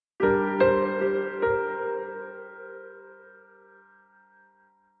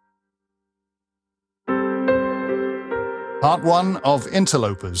Part 1 of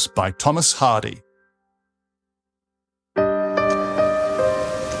Interlopers by Thomas Hardy. Do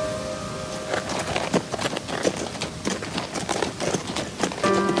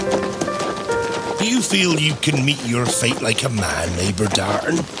you feel you can meet your fate like a man, neighbour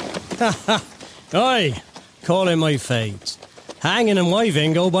Darton? Aye, calling my fate. Hanging and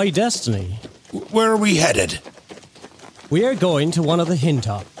wiving go by destiny. Where are we headed? We are going to one of the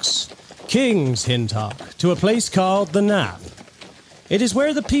Hintocks, King's Hintock, to a place called the Knap. It is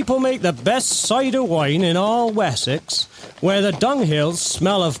where the people make the best cider wine in all Wessex, where the dunghills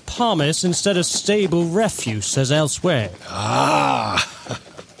smell of pomace instead of stable refuse as elsewhere. Ah!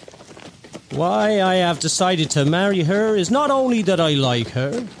 Why I have decided to marry her is not only that I like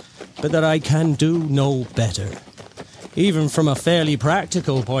her, but that I can do no better, even from a fairly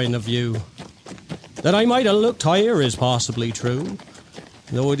practical point of view. That I might have looked higher is possibly true,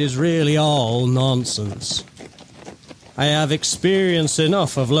 though it is really all nonsense. I have experience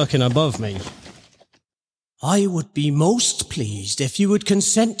enough of looking above me. I would be most pleased if you would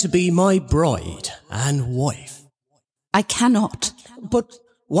consent to be my bride and wife. I cannot. But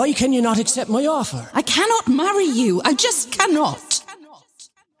why can you not accept my offer? I cannot marry you. I just cannot.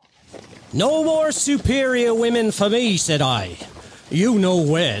 No more superior women for me, said I. You know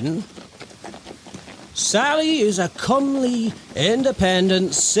when. Sally is a comely,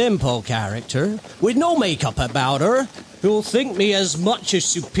 independent, simple character with no makeup about her, who'll think me as much as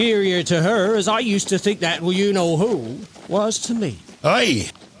superior to her as I used to think that you-know-who was to me. Aye.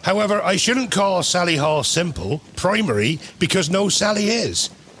 However, I shouldn't call Sally Hall simple. Primary, because no Sally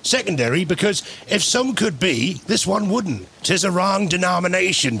is. Secondary, because if some could be, this one wouldn't. 'Tis a wrong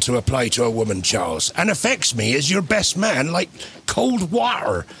denomination to apply to a woman, Charles, and affects me as your best man like cold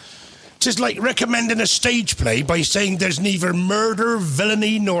water. 'Tis like recommending a stage play by saying there's neither murder,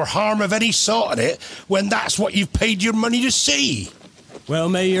 villainy, nor harm of any sort in it, when that's what you've paid your money to see. Well,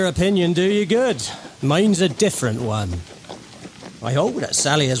 may your opinion do you good. Mine's a different one. I hope that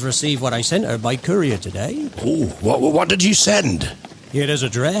Sally has received what I sent her by courier today. Oh, what did you send? It is a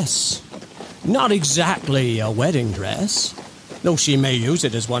dress. Not exactly a wedding dress, though she may use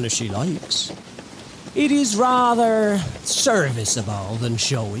it as one if she likes. It is rather serviceable than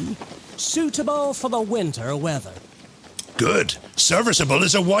showy, suitable for the winter weather. Good. Serviceable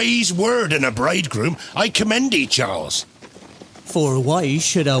is a wise word in a bridegroom. I commend thee, Charles. For why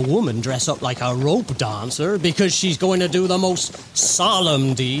should a woman dress up like a rope dancer because she's going to do the most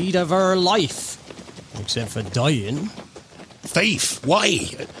solemn deed of her life? Except for dying. Faith,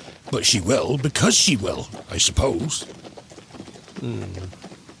 why? But she will, because she will, I suppose.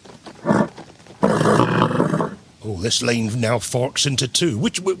 Oh, this lane now forks into two.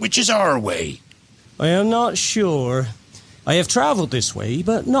 Which is our way? I am not sure. I have travelled this way,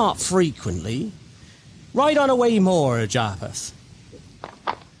 but not frequently. Ride on away more, Japheth.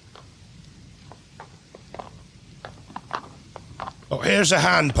 Oh, here's a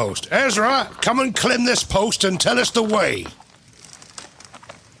handpost. Ezra, come and climb this post and tell us the way.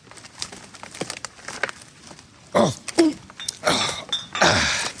 Oh.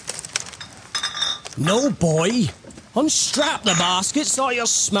 No, boy. Unstrap the basket so you'll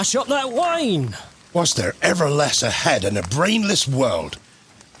smash up that wine. Was there ever less a head in a brainless world?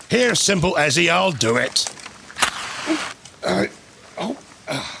 Here, simple Ezzy, I'll do it.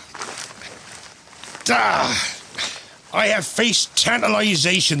 I have faced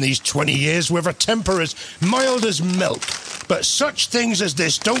tantalization these 20 years with a temper as mild as milk, but such things as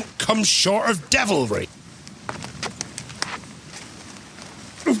this don't come short of devilry.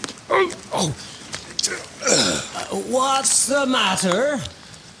 What's the matter?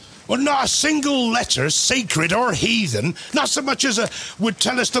 Well, not a single letter, sacred or heathen, not so much as would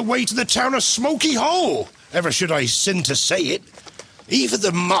tell us the way to the town of Smoky Hole, ever should I sin to say it. Even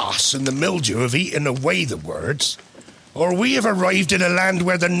the moss and the mildew have eaten away the words. Or we have arrived in a land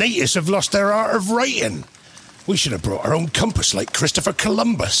where the natives have lost their art of writing. We should have brought our own compass like Christopher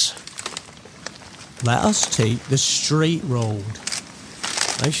Columbus. Let us take the straight road.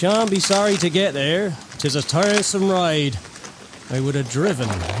 I shan't be sorry to get there. 'Tis a tiresome ride. I would have driven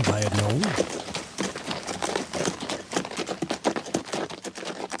if I had known.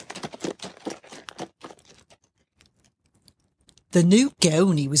 The new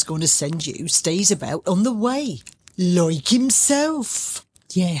gown he was going to send you stays about on the way, like himself.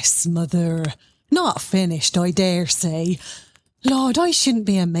 Yes, Mother. Not finished, I dare say. Lord, I shouldn't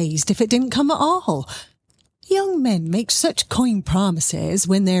be amazed if it didn't come at all. Young men make such kind promises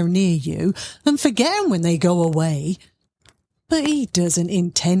when they're near you and forget 'em when they go away. But he doesn't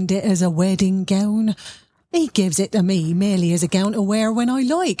intend it as a wedding gown. He gives it to me merely as a gown to wear when I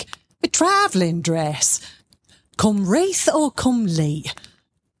like. A travelling dress. come wraith or come late.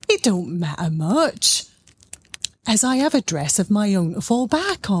 It don't matter much, as I have a dress of my own to fall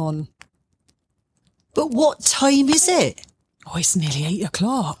back on. But what time is it? Oh, it's nearly 8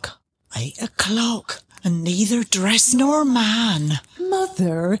 o'clock. 8 o'clock, and neither dress nor man.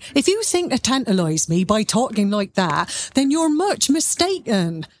 Mother, if you think to tantalise me by talking like that, then you're much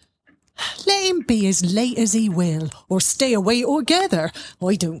mistaken. Let him be as late as he will, or stay away altogether.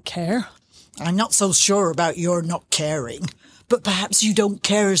 I don't care. I'm not so sure about your not caring, but perhaps you don't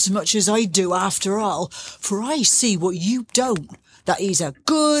care as much as I do after all, for I see what you don't, that he's a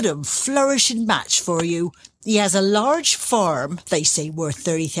good and flourishing match for you. He has a large farm, they say worth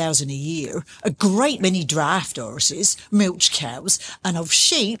 30,000 a year, a great many draft horses, milch cows, and of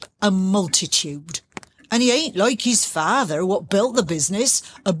sheep a multitude. And he ain't like his father, what built the business,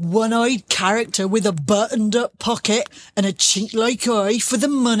 a one-eyed character with a buttoned-up pocket and a chink-like eye for the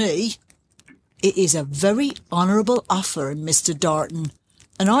money. It is a very honourable offer in Mr. Darton,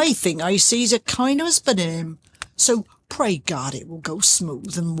 and I think I sees a kind husband in him. So pray God it will go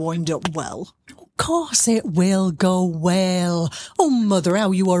smooth and wind up well. Of course it will go well. Oh, Mother,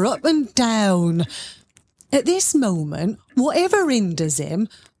 how you are up and down. At this moment, whatever hinders him,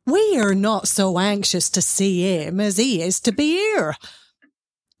 we are not so anxious to see him as he is to be here.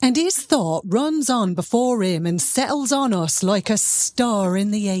 And his thought runs on before him and settles on us like a star in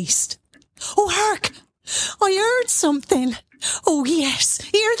the east. Oh, hark! I heard something. Oh, yes,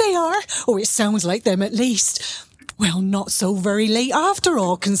 here they are. Oh, it sounds like them at least. Well, not so very late after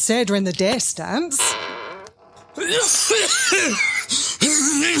all, considering the distance.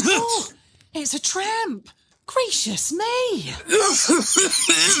 Oh, it's a tramp. Gracious me.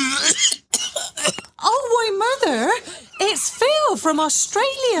 Oh, why, Mother, it's Phil from Australia.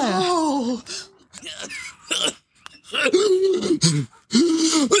 Oh,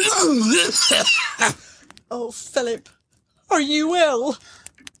 oh, Philip, are you ill?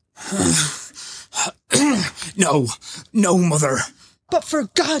 No, Mother. But for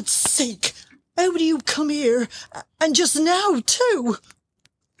God's sake, how do you come here? And just now, too?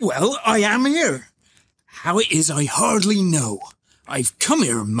 Well, I am here. How it is, I hardly know. I've come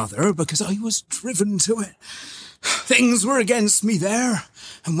here, Mother, because I was driven to it. Things were against me there,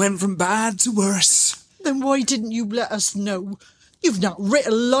 and went from bad to worse. Then why didn't you let us know? You've not writ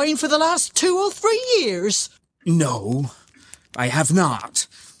a line for the last 2 or 3 years. No, I have not.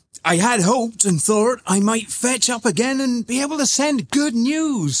 I had hoped and thought I might fetch up again and be able to send good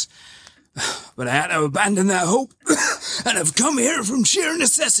news. But I had to abandon that hope, and have come here from sheer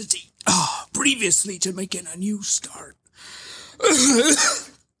necessity. Previously to making a new start.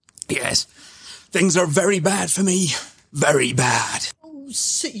 Yes, things are very bad for me. Very bad. Oh,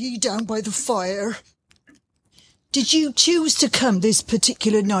 sit ye down by the fire. Did you choose to come this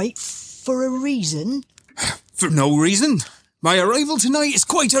particular night for a reason? For no reason. My arrival tonight is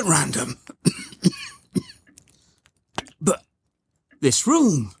quite at random. But this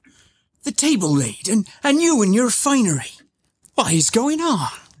room, the table laid, and you and your finery. What is going on?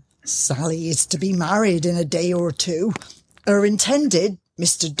 Sally is to be married in a day or two. Her intended,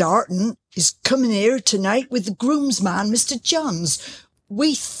 Mr. Darton, is coming here tonight with the groomsman, Mr. Johns.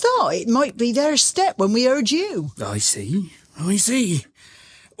 We thought it might be their step when we heard you. I see.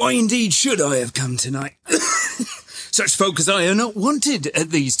 Why indeed should I have come tonight? Such folk as I are not wanted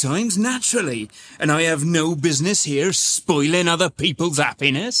at these times, naturally, and I have no business here spoiling other people's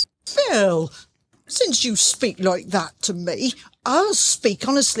happiness. Phil, since you speak like that to me, I'll speak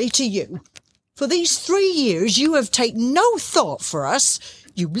honestly to you. For these 3 years you have taken no thought for us.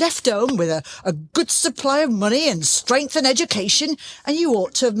 You left home with a good supply of money and strength and education, and you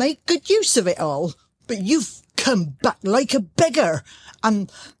ought to make good use of it all. But you've come back like a beggar,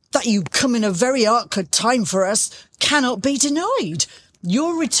 and that you come in a very awkward time for us cannot be denied.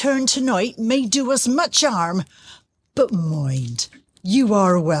 Your return tonight may do us much harm, but mind, you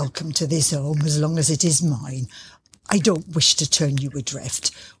are welcome to this home as long as it is mine. I don't wish to turn you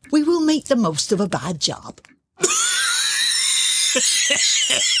adrift. We will make the most of a bad job.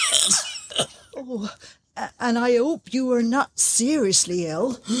 Oh, and I hope you are not seriously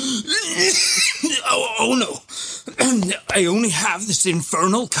ill. Oh no. I only have this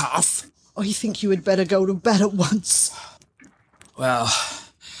infernal cough. I think you had better go to bed at once. Well,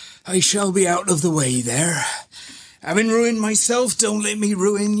 I shall be out of the way there. Having ruined myself, don't let me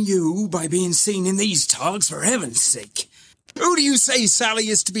ruin you by being seen in these togs, for heaven's sake. Who do you say Sally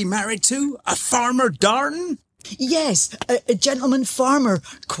is to be married to? A farmer Darton? Yes, a gentleman farmer,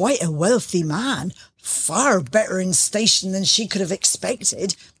 quite a wealthy man, far better in station than she could have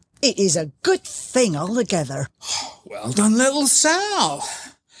expected. It is a good thing altogether. Well done, little Sal.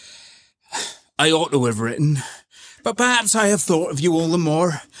 I ought to have written, but perhaps I have thought of you all the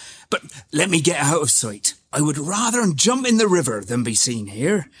more. But let me get out of sight. I would rather jump in the river than be seen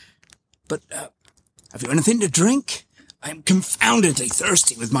here. But, have you anything to drink? I'm confoundedly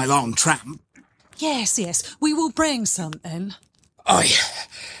thirsty with my long tramp. Yes, we will bring something. Aye,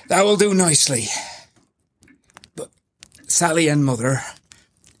 that will do nicely. But, Sally and Mother,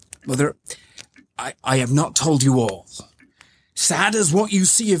 I have not told you all. Sad as what you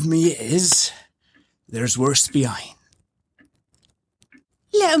see of me is, there's worse behind.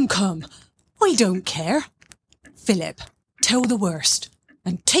 Let 'em come. I don't care. Philip, tell the worst,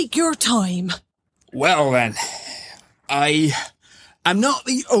 and take your time. Well then, I am not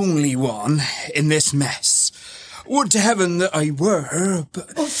the only one in this mess. Would to heaven that I were,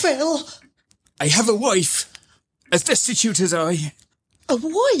 but... Oh, Phil. I have a wife, as destitute as I. A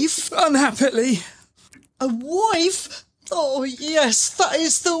wife? Unhappily. A wife? Oh, yes, that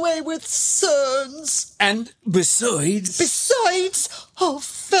is the way with sons. And besides... Besides? Oh,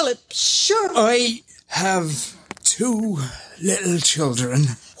 Philip, sure. I have 2 little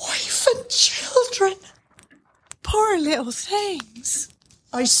children. Wife and children? Poor little things.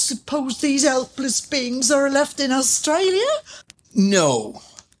 I suppose these helpless beings are left in Australia? No,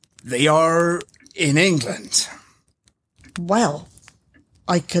 they are in England. Well,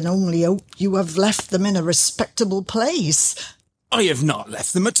 I can only hope you have left them in a respectable place. I have not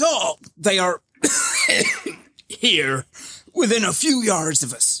left them at all. They are here, within a few yards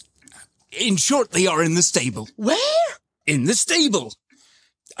of us. In short, they are in the stable. Where? In the stable.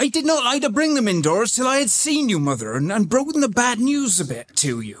 I did not like to bring them indoors till I had seen you, Mother, and broken the bad news a bit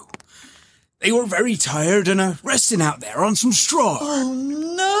to you. They were very tired and are resting out there on some straw. Oh,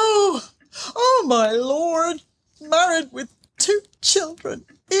 no. Oh, my lord. Married with 2 children.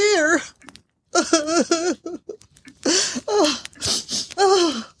 Here.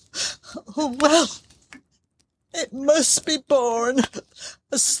 Oh, well. It must be born.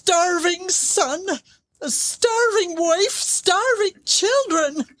 A starving son, a starving wife, starving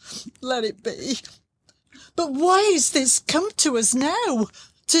children. Let it be. But why is this come to us now?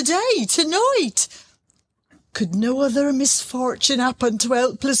 Today, tonight? Could no other misfortune happen to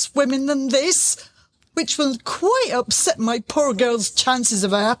helpless women than this? Which will quite upset my poor girl's chances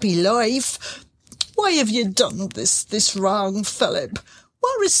of a happy life. Why have you done this wrong, Philip?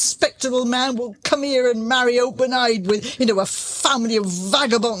 What respectable man will come here and marry open-eyed into a family of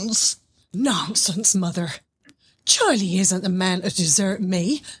vagabonds? Nonsense, Mother. Charlie isn't the man to desert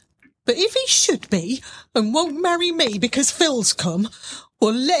me. But if he should be, and won't marry me because Phil's come,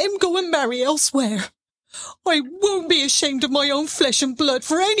 well, let him go and marry elsewhere. I won't be ashamed of my own flesh and blood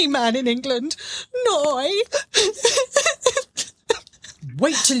for any man in England. Not I.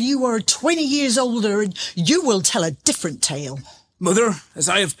 Wait till you are 20 years older and you will tell a different tale. Mother, as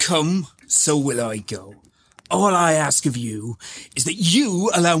I have come, so will I go. All I ask of you is that you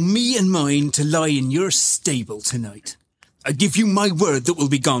allow me and mine to lie in your stable tonight. I give you my word that we'll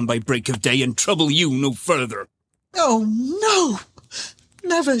be gone by break of day and trouble you no further. Oh, no!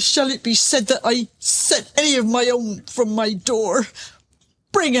 Never shall it be said that I sent any of my own from my door.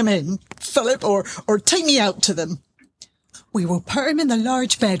 Bring him in, Philip, or take me out to them. We will put him in the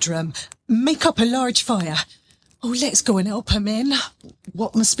large bedroom, make up a large fire. Oh, let's go and help him in.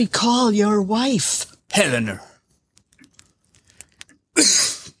 What must we call your wife? Helena.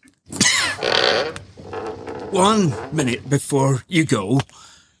 One minute before you go,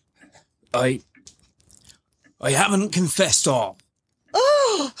 I haven't confessed all.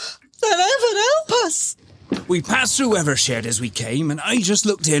 Oh, then heaven help us! We passed through Evershed as we came, and I just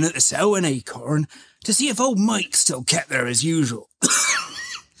looked in at the Sow and Acorn to see if old Mike still kept there as usual.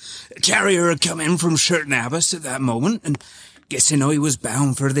 The carrier had come in from Sherton Abbas at that moment, and guessing I was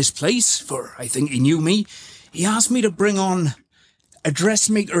bound for this place, for I think he knew me, he asked me to bring on a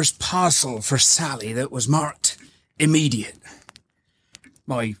dressmaker's parcel for Sally that was marked immediate.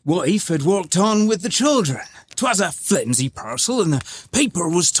 My wife had walked on with the children. 'Twas a flimsy parcel, and the paper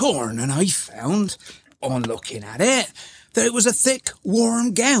was torn, and I found, on looking at it, that it was a thick,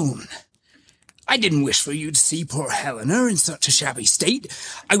 warm gown. I didn't wish for you to see poor Helena in such a shabby state.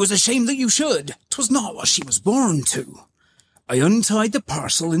 I was ashamed that you should. 'Twas not what she was born to. I untied the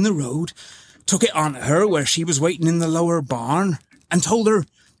parcel in the road, took it on to her where she was waiting in the lower barn, and told her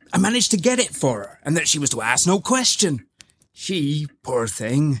I managed to get it for her, and that she was to ask no question. She, poor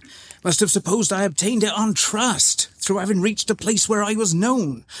thing, must have supposed I obtained it on trust, through having reached a place where I was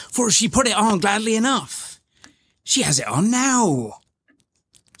known, for she put it on gladly enough. She has it on now.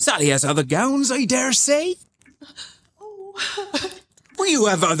 Sally has other gowns, I dare say. Well, you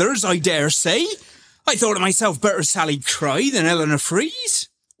have others, I dare say. I thought it myself better Sally cry than Eleanor freeze.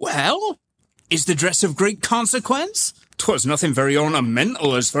 Well, Is the dress of great consequence? 'Twas nothing very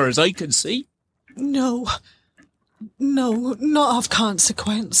ornamental as far as I could see. No, not of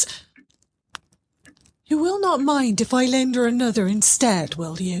consequence. You will not mind if I lend her another instead,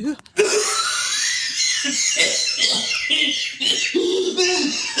 will you?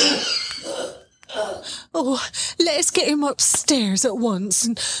 Oh, let us get him upstairs at once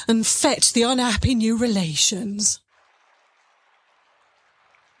and fetch the unhappy new relations.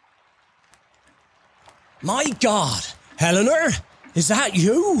 My God, Eleanor, is that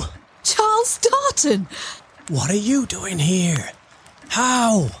you? Charles Darton! What are you doing here?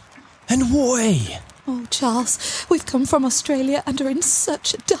 How? And why? Oh, Charles, we've come from Australia and are in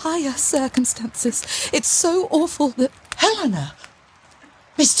such dire circumstances. It's so awful that... Helena!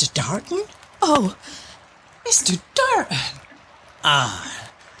 Mr. Darton? Oh, Mr. Darton!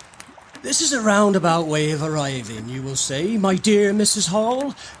 This is a roundabout way of arriving, you will say, my dear Mrs.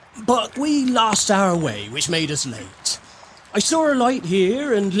 Hall. But we lost our way, which made us late. I saw a light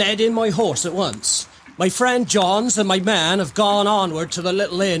here and led in my horse at once. My friend Johns and my man have gone onward to the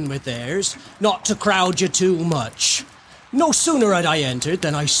little inn with theirs, not to crowd you too much. No sooner had I entered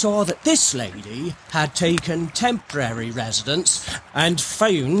than I saw that this lady had taken temporary residence and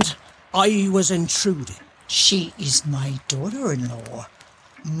found I was intruding. She is my daughter-in-law.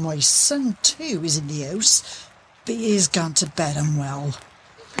 My son, too, is in the house, but he is gone to bed and well.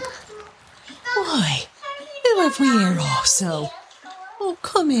 Why, who have we here also? Oh,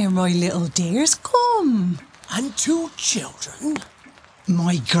 come here, my little dears, come. And 2 children?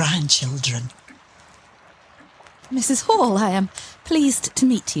 My grandchildren. Mrs. Hall, I am pleased to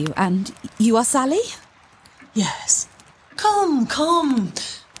meet you. And you are Sally? Yes. Come.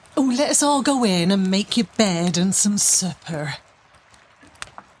 Oh, let us all go in and make you bed and some supper.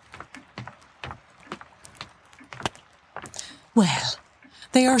 Well,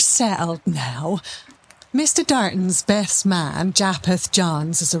 they are settled now. Mr. Darton's best man, Japheth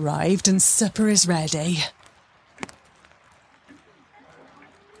Johns, has arrived and supper is ready.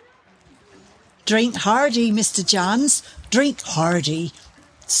 Drink hearty, Mr. Johns. Drink hearty.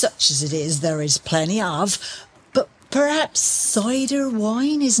 Such as it is, there is plenty of. But perhaps cider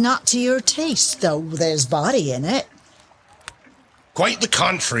wine is not to your taste, though there's body in it. Quite the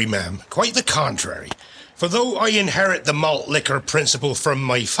contrary, ma'am. Quite the contrary. For though I inherit the malt liquor principle from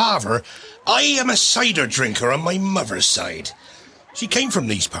my father, I am a cider drinker on my mother's side. She came from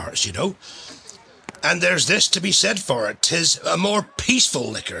these parts, you know. And there's this to be said for it. 'Tis a more peaceful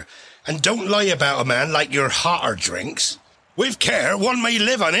liquor, and don't lie about a man like your hotter drinks. With care, one may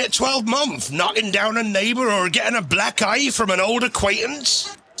live on it 12 months, knocking down a neighbour or getting a black eye from an old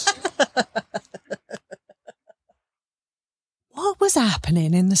acquaintance. What was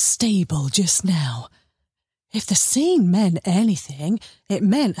happening in the stable just now? If the scene meant anything, it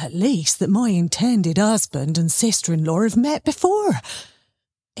meant at least that my intended husband and sister-in-law have met before.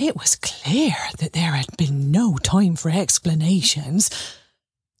 It was clear that there had been no time for explanations.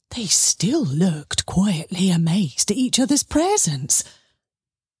 They still looked quietly amazed at each other's presence.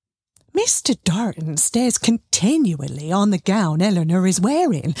 Mr. Darton stares continually on the gown Eleanor is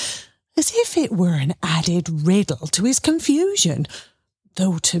wearing, as if it were an added riddle to his confusion,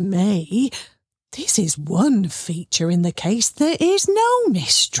 though to me, this is one feature in the case that is no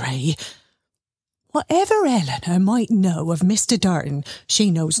mystery. Whatever Eleanor might know of Mr. Darton,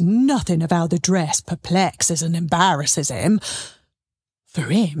 she knows nothing of how the dress perplexes and embarrasses him. For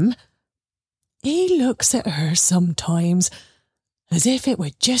him, he looks at her sometimes as if it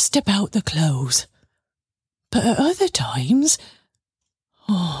were just about the clothes. But at other times,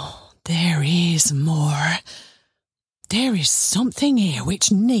 there is more. There is something here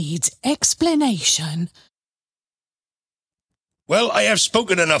which needs explanation. Well, I have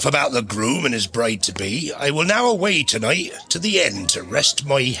spoken enough about the groom and his bride-to-be. I will now away tonight to the inn to rest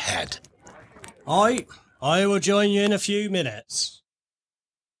my head. I will join you in a few minutes.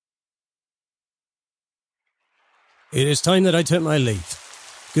 It is time that I took my leave.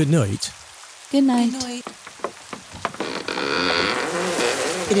 Good night. Good night.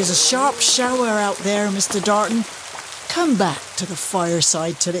 It is a sharp shower out there, Mr. Darton. Come back to the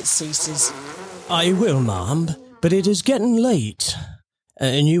fireside till it ceases. I will, ma'am, but it is getting late,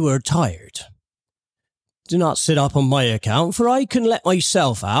 and you are tired. Do not sit up on my account, for I can let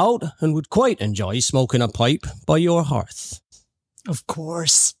myself out, and would quite enjoy smoking a pipe by your hearth. Of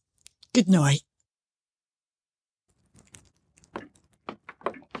course. Good night.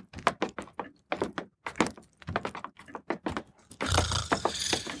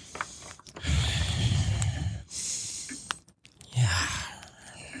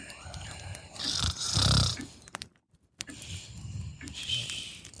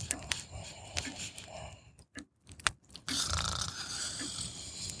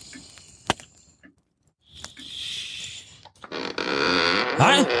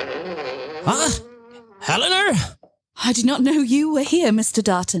 Eleanor? I did not know you were here, Mr.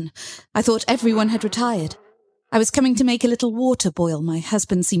 Darton. I thought everyone had retired. I was coming to make a little water boil. My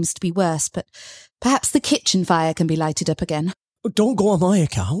husband seems to be worse, but perhaps the kitchen fire can be lighted up again. Don't go on my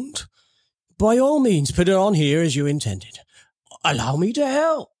account. By all means, put it on here as you intended. Allow me to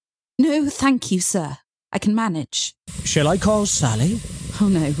help. No, thank you, sir. I can manage. Shall I call Sally? Oh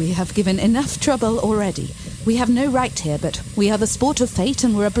no, we have given enough trouble already. We have no right here, but we are the sport of fate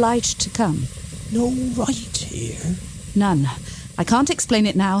and we're obliged to come. No right here? None. I can't explain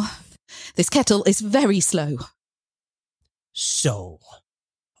it now. This kettle is very slow. So,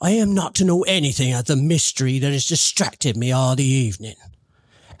 I am not to know anything of the mystery that has distracted me all the evening.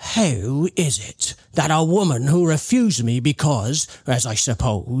 How is it that a woman who refused me because, as I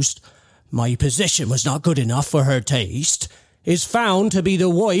supposed, my position was not good enough for her taste, is found to be the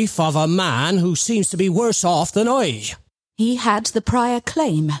wife of a man who seems to be worse off than I? He had the prior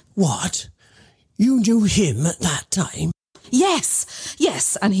claim. What? You knew him at that time? Yes,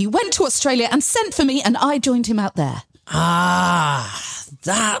 and he went to Australia and sent for me and I joined him out there. Ah,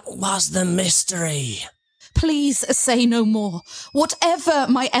 that was the mystery. Please say no more. Whatever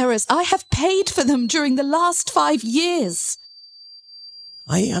my errors, I have paid for them during the last 5 years.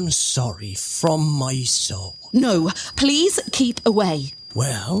 I am sorry from my soul. No, please keep away.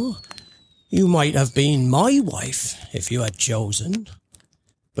 Well, you might have been my wife if you had chosen.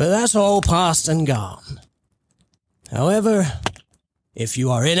 But that's all past and gone. However, if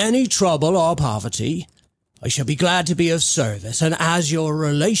you are in any trouble or poverty, I shall be glad to be of service, and as your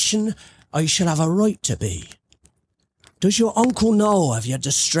relation, I shall have a right to be. Does your uncle know of your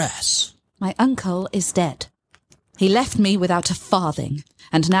distress? My uncle is dead. He left me without a farthing,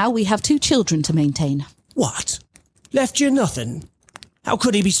 and now we have 2 children to maintain. What? Left you nothing? How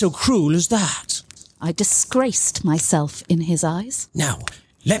could he be so cruel as that? I disgraced myself in his eyes. Now,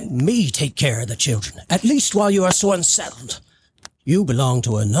 let me take care of the children, at least while you are so unsettled. You belong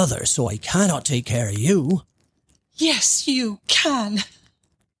to another, so I cannot take care of you. Yes, you can.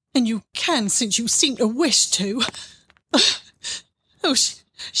 And you can since you seem to wish to. Oh,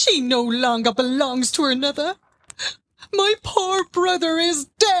 she no longer belongs to another. My poor brother is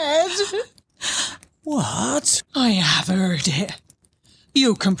dead. What? I have heard it.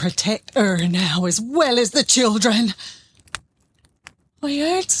 You can protect her now as well as the children. I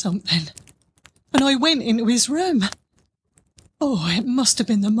heard something, and I went into his room. Oh, it must have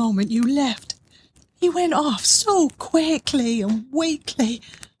been the moment you left. He went off so quickly and weakly,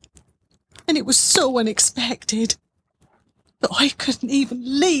 and it was so unexpected that I couldn't even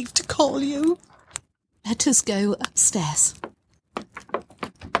leave to call you. Let us go upstairs.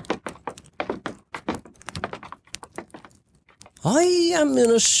 I am in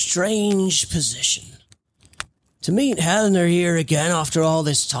a strange position. To meet Eleanor here again after all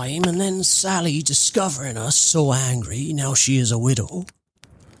this time, and then Sally discovering us so angry now she is a widow.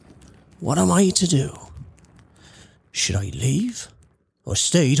 What am I to do? Should I leave, or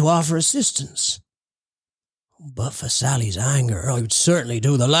stay to offer assistance? But for Sally's anger, I would certainly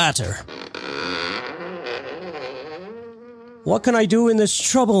do the latter. What can I do in this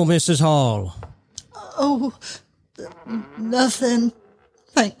trouble, Mrs. Hall? Oh, nothing.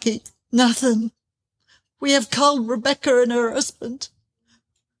 Thank you, nothing. We have called Rebecca and her husband.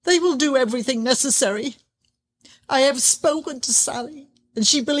 They will do everything necessary. I have spoken to Sally, and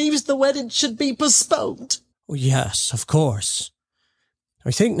she believes the wedding should be postponed. Oh, yes, of course.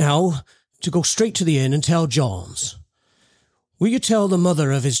 I think now to go straight to the inn and tell Johns. Will you tell the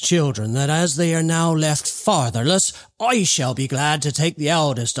mother of his children that as they are now left fatherless, I shall be glad to take the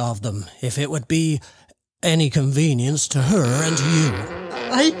eldest of them, if it would be any convenience to her and to you.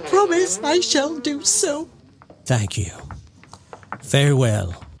 I promise I shall do so. Thank you.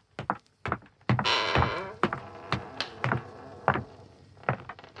 Farewell.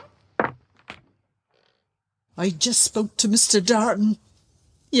 I just spoke to Mr. Darton.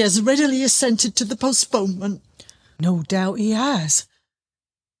 He has readily assented to the postponement. No doubt he has.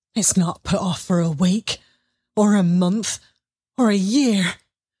 It's not put off for a week, or a month, or a year.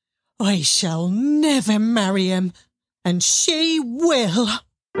 I shall never marry him, and she will.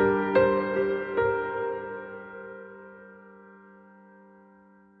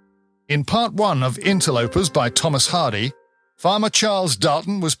 In part 1 of Interlopers by Thomas Hardy, Farmer Charles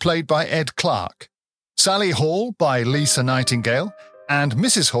Darton was played by Ed Clark, Sally Hall by Lisa Nightingale, and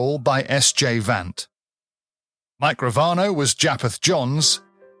Mrs. Hall by S.J. Vant. Mike Gravano was Japheth Johns,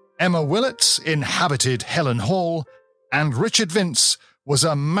 Emma Willett inhabited Helen Hall, and Richard Vince was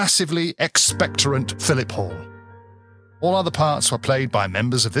a massively expectorant Philip Hall. All other parts were played by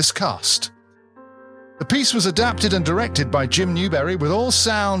members of this cast. The piece was adapted and directed by Jim Newberry, with all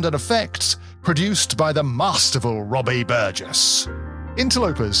sound and effects produced by the masterful Robbie Burgess.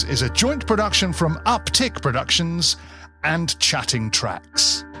 Interlopers is a joint production from Uptick Productions and Chatting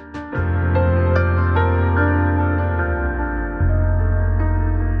Tracks.